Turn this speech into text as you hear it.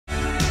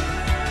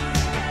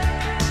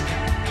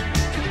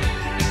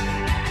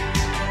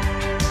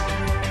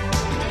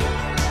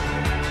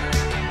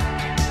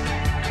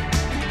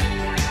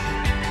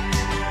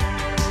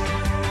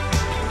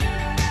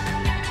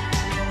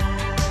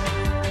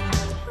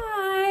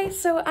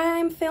so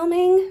I'm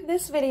filming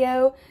this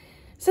video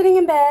sitting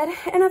in bed,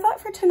 and I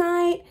thought for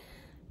tonight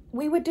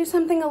we would do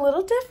something a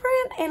little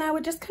different, and I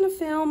would just kind of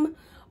film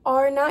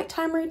our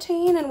nighttime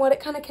routine and what it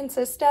kind of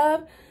consists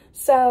of.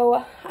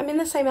 So I'm in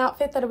the same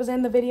outfit that I was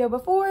in the video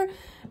before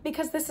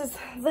because this is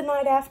the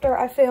night after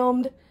I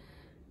filmed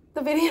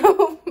the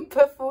video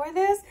before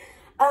this.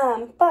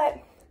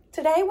 But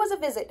today was a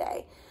visit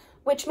day,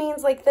 which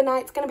means like the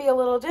night's gonna be a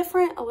little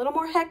different, a little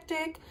more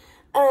hectic.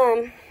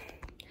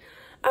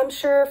 I'm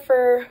sure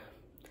for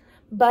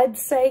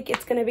Bud's sake,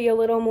 it's gonna be a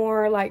little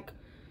more like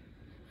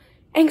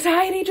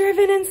anxiety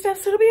driven and stuff,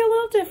 so it'll be a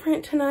little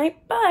different tonight,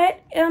 but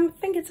I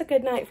think it's a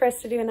good night for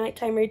us to do a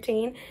nighttime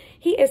routine.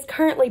 He is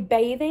currently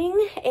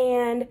bathing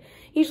and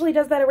usually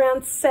does that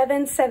around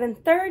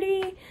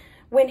 7:30.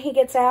 When he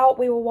gets out,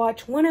 we will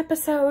watch one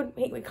episode.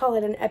 We call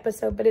it an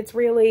episode, but it's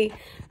really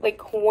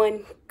like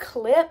one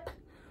clip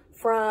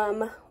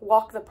from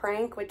Walk the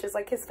Prank, which is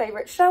like his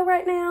favorite show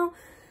right now.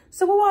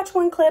 So we'll watch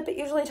one clip. It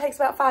usually takes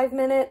about 5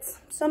 minutes.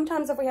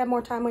 Sometimes if we have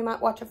more time, we might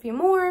watch a few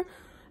more.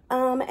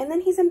 And then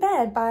he's in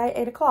bed by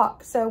 8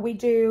 o'clock. So we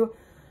do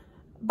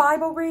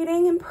Bible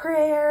reading and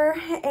prayer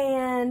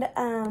and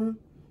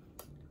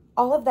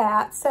all of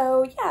that.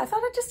 So yeah, I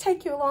thought I'd just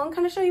take you along,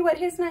 kind of show you what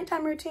his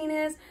nighttime routine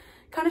is,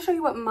 kind of show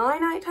you what my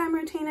nighttime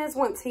routine is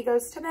once he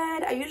goes to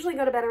bed. I usually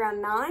go to bed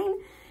around 9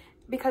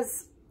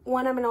 because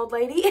one, I'm an old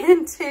lady,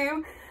 and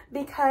two,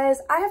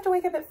 because I have to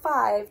wake up at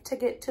 5 to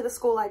get to the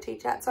school I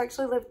teach at. So I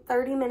actually live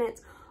 30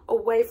 minutes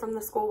away from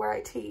the school where I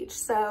teach.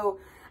 So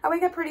I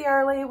wake up pretty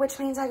early, which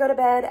means I go to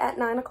bed at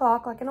 9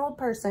 o'clock like an old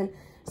person.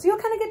 So you'll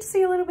kind of get to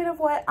see a little bit of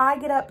what I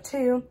get up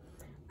to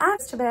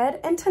after bed.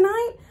 And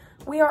tonight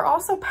we are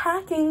also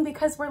packing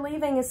because we're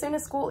leaving as soon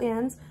as school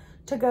ends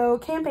to go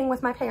camping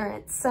with my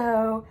parents.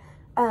 So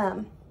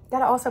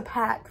gotta also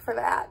pack for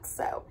that.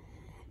 So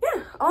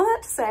yeah, all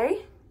that to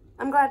say,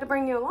 I'm glad to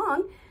bring you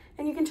along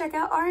and you can check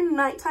out our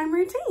nighttime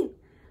routine.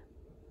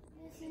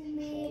 This is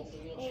me,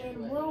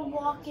 and we're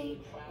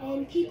walking,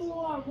 and people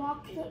are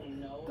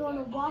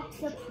gonna walk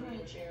the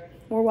prank.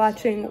 We're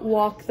watching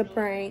Walk the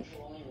Prank.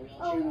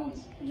 Oh,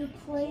 you're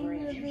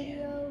playing the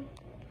video?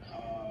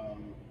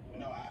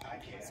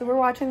 So we're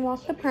watching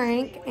Walk the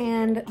Prank,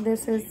 and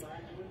this is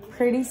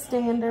pretty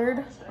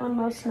standard on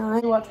most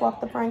nights. You watch Walk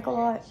the Prank a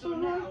lot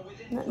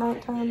at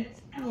nighttime.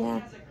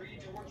 Yeah.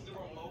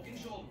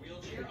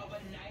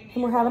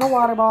 And we're having a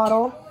water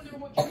bottle.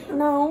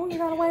 No, you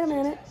gotta wait a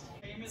minute.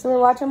 So we're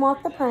watching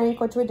Walk the Prank,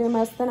 which we do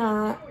most of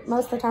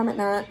the time at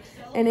night.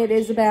 And it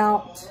is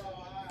about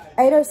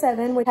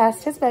 8:07. We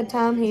passed his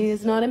bedtime. He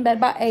is not in bed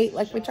by 8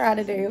 like we try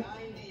to do,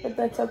 but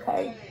that's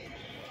okay.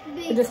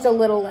 We're just a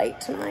little late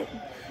tonight.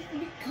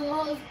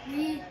 Because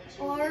we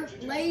are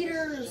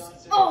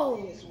laters.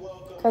 Oh!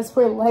 Because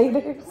we're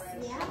laters?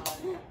 Yeah.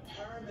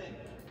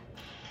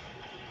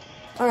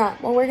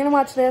 Alright, well, we're going to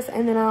watch this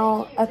and then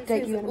I'll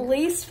update you.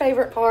 Least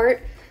favorite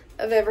part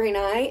of every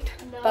night,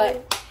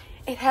 but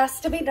it has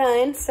to be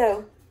done,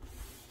 so.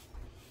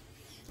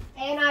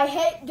 And I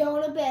hate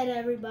going to bed,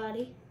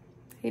 everybody.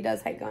 He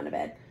does hate going to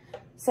bed.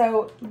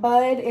 So,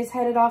 Bud is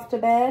headed off to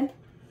bed.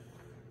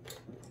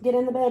 Get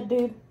in the bed,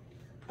 dude.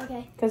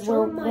 Okay. Because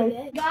we're my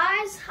bed.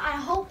 Guys, I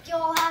hope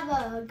y'all have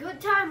a good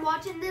time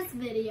watching this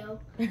video.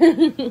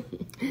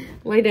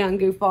 Lay down,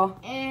 goofball.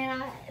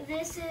 And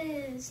this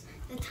is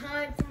the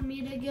time for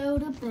me to go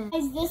to bed.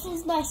 Guys, this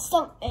is my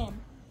stuntman.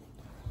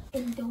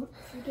 And don't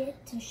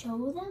forget to show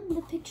them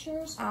the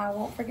pictures. I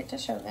won't forget to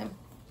show them.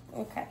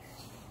 Okay.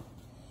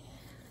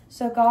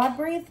 So God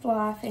breathed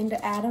life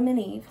into Adam and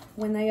Eve.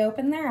 When they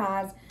opened their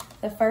eyes,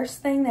 the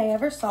first thing they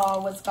ever saw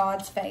was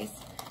God's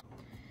face.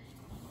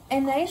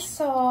 And they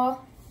saw...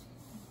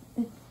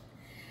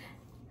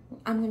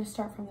 I'm going to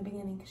start from the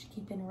beginning because you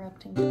keep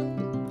interrupting.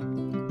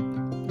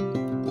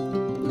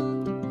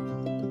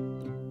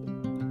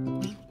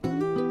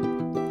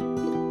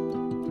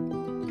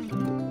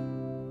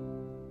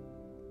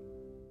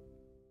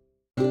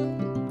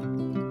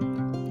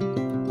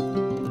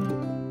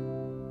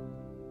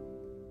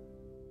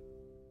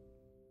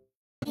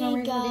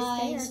 Hey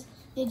guys,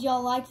 did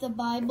y'all like the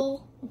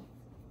Bible?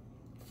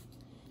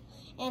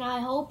 And I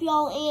hope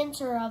y'all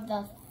answer of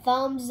the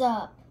thumbs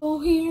up. Oh,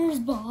 here's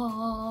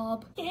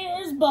Bob.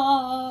 Here's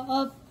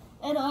Bob.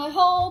 And I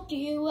hope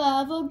you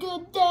have a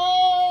good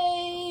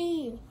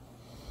day.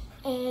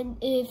 And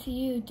if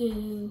you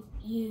do,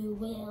 you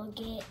will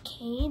get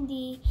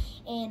candy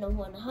and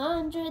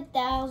 $100,000.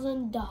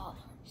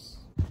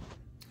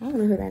 I don't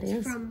know who that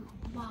is. From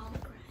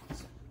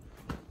Wildcrats.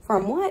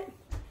 From what?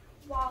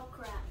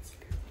 Wildcrats.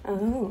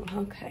 Oh,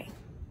 okay.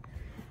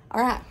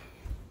 All right.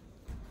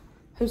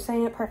 Who's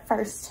saying it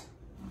first?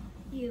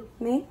 You.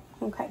 Me?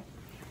 Okay.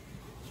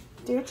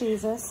 Dear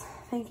Jesus,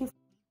 thank you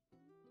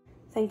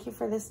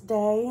for this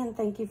day, and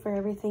thank you for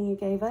everything you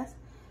gave us.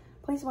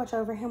 Please watch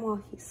over him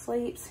while he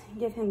sleeps.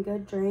 Give him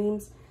good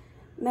dreams.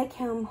 Make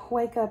him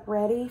wake up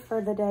ready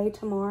for the day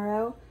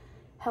tomorrow.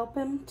 Help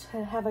him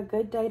to have a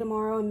good day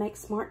tomorrow and make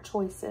smart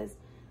choices.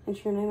 In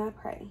your name I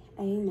pray.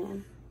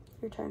 Amen.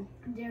 Your turn.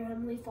 Dear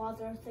Heavenly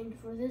Father, thank you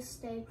for this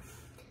day.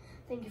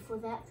 Thank you for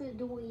that food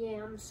that we ate.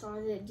 I'm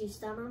sorry that Jesus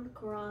died on the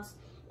cross,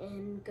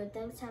 and good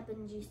things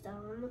happen. Jesus died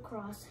on the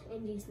cross,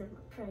 and Jesus never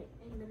prayed.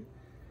 Amen.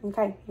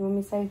 Okay, you want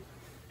me to say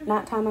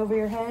nighttime over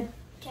your head?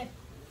 Okay.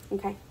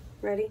 Okay,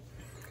 ready?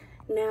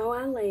 Now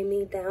I lay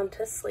me down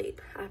to sleep.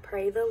 I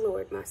pray the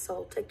Lord my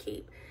soul to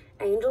keep.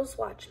 Angels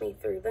watch me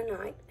through the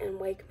night and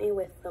wake me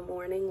with the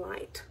morning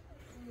light.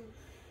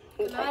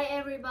 Good night,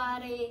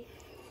 everybody.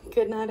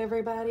 Good night,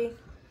 everybody.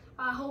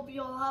 I hope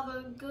you all have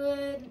a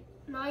good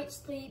night's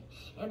sleep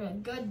and a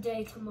good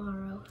day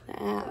tomorrow.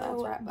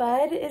 That's right.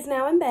 Bud is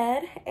now in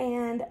bed,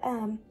 and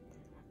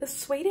the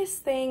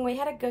sweetest thing, we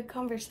had a good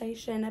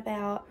conversation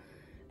about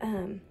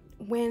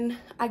when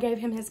I gave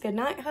him his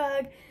goodnight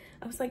hug.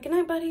 I was like, good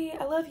night, buddy,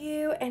 I love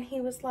you. And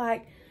he was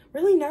like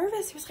really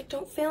nervous. He was like,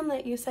 don't film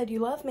that you said you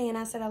love me. And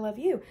I said, I love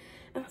you.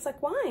 And I was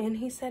like, why? And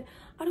he said,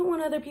 I don't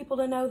want other people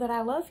to know that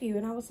I love you.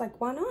 And I was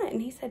like, why not?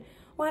 And he said,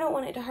 well, I don't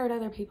want it to hurt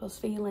other people's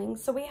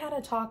feelings. So we had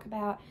a talk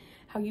about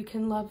how you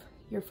can love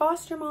your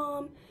foster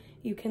mom,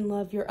 you can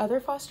love your other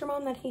foster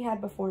mom that he had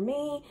before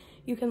me,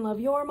 you can love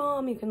your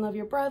mom, you can love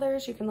your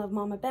brothers, you can love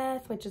Mama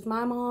Beth, which is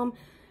my mom.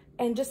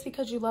 And just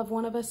because you love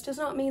one of us does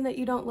not mean that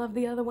you don't love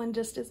the other one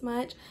just as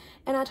much.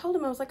 And I told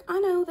him, I was like,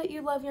 I know that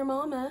you love your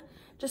mama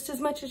just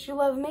as much as you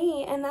love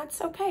me, and that's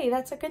okay.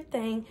 That's a good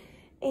thing.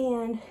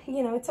 And,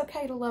 you know, it's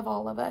okay to love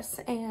all of us,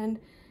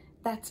 and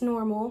that's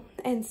normal.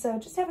 And so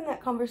just having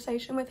that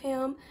conversation with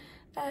him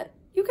that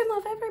you can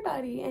love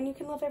everybody, and you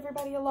can love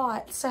everybody a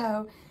lot.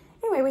 So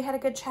anyway, we had a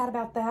good chat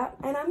about that.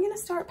 And I'm going to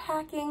start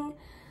packing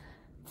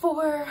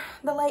for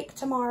the lake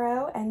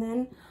tomorrow, and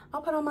then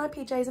I'll put on my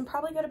PJs and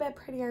probably go to bed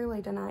pretty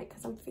early tonight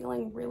because I'm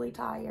feeling really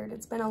tired.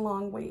 It's been a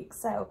long week.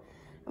 So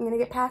I'm going to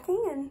get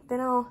packing, and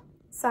then I'll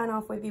sign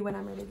off with you when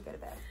I'm ready to go to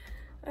bed.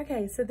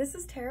 Okay, so this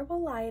is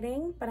terrible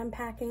lighting, but I'm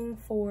packing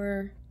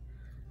for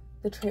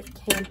the trip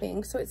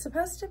camping. So it's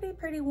supposed to be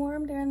pretty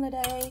warm during the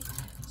day,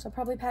 so I'll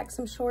probably pack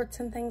some shorts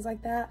and things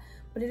like that,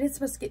 but it is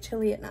supposed to get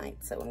chilly at night,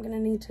 so I'm gonna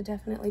need to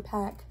definitely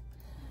pack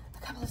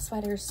a couple of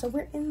sweaters. So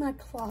we're in my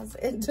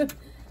closet,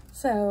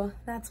 so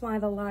that's why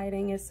the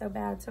lighting is so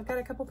bad. So I've got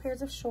a couple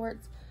pairs of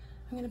shorts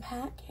I'm gonna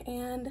pack,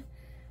 and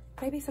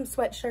maybe some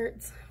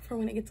sweatshirts for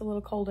when it gets a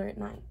little colder at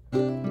night.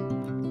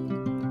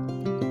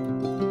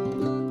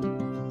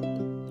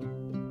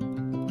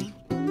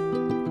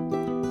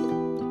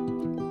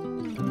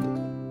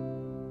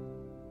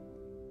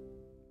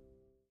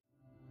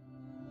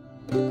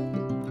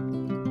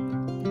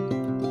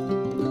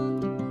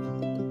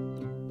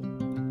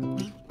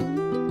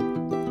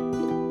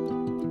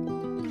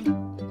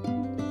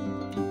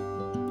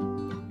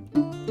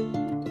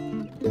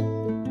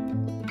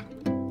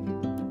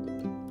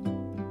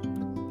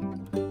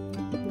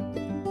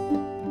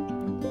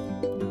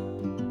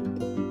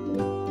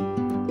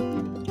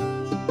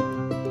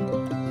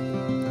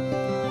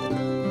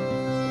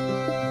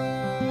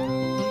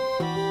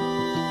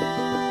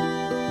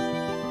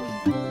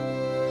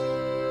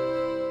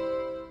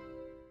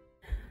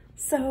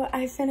 So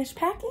I finished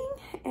packing,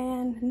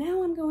 and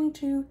now I'm going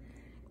to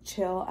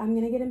chill. I'm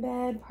gonna get in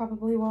bed,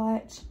 probably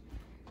watch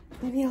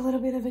maybe a little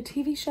bit of a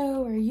TV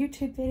show or a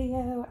YouTube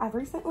video. I've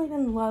recently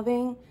been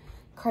loving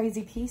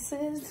Crazy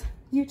Pieces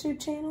YouTube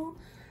channel,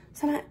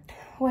 so I might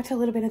watch a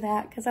little bit of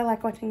that because I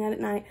like watching that at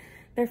night.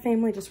 Their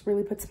family just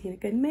really puts me in a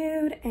good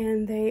mood,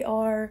 and they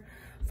are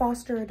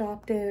foster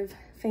adoptive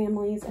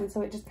families, and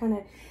so it just kind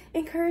of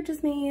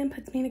encourages me and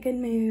puts me in a good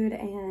mood,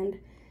 and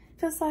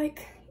feels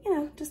like, you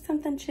know, just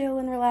something chill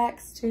and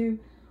relaxed to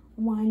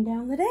wind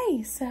down the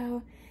day.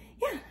 So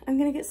yeah, I'm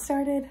gonna get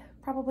started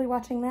probably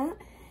watching that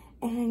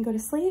and go to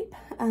sleep.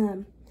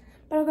 But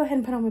I'll go ahead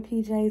and put on my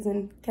PJs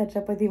and catch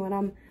up with you when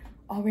I'm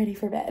all ready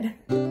for bed.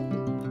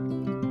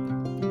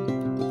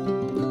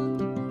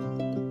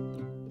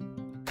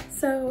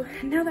 So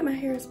now that my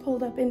hair is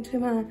pulled up into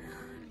my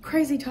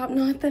crazy top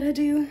knot that I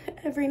do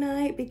every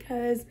night,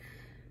 because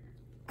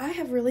I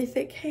have really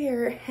thick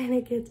hair and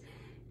it gets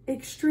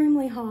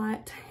extremely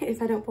hot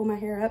if I don't pull my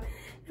hair up.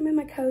 I'm in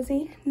my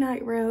cozy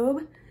night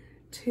robe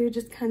to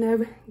just kind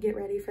of get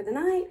ready for the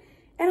night,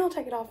 and I'll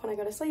take it off when I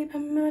go to sleep.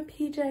 I'm in my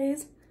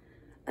PJs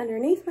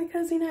underneath my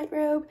cozy night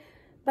robe,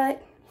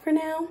 but for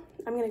now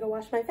I'm gonna go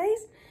wash my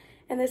face,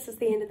 and this is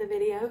the end of the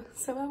video,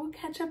 so I will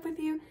catch up with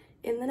you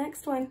in the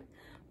next one.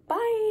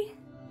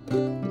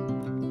 Bye.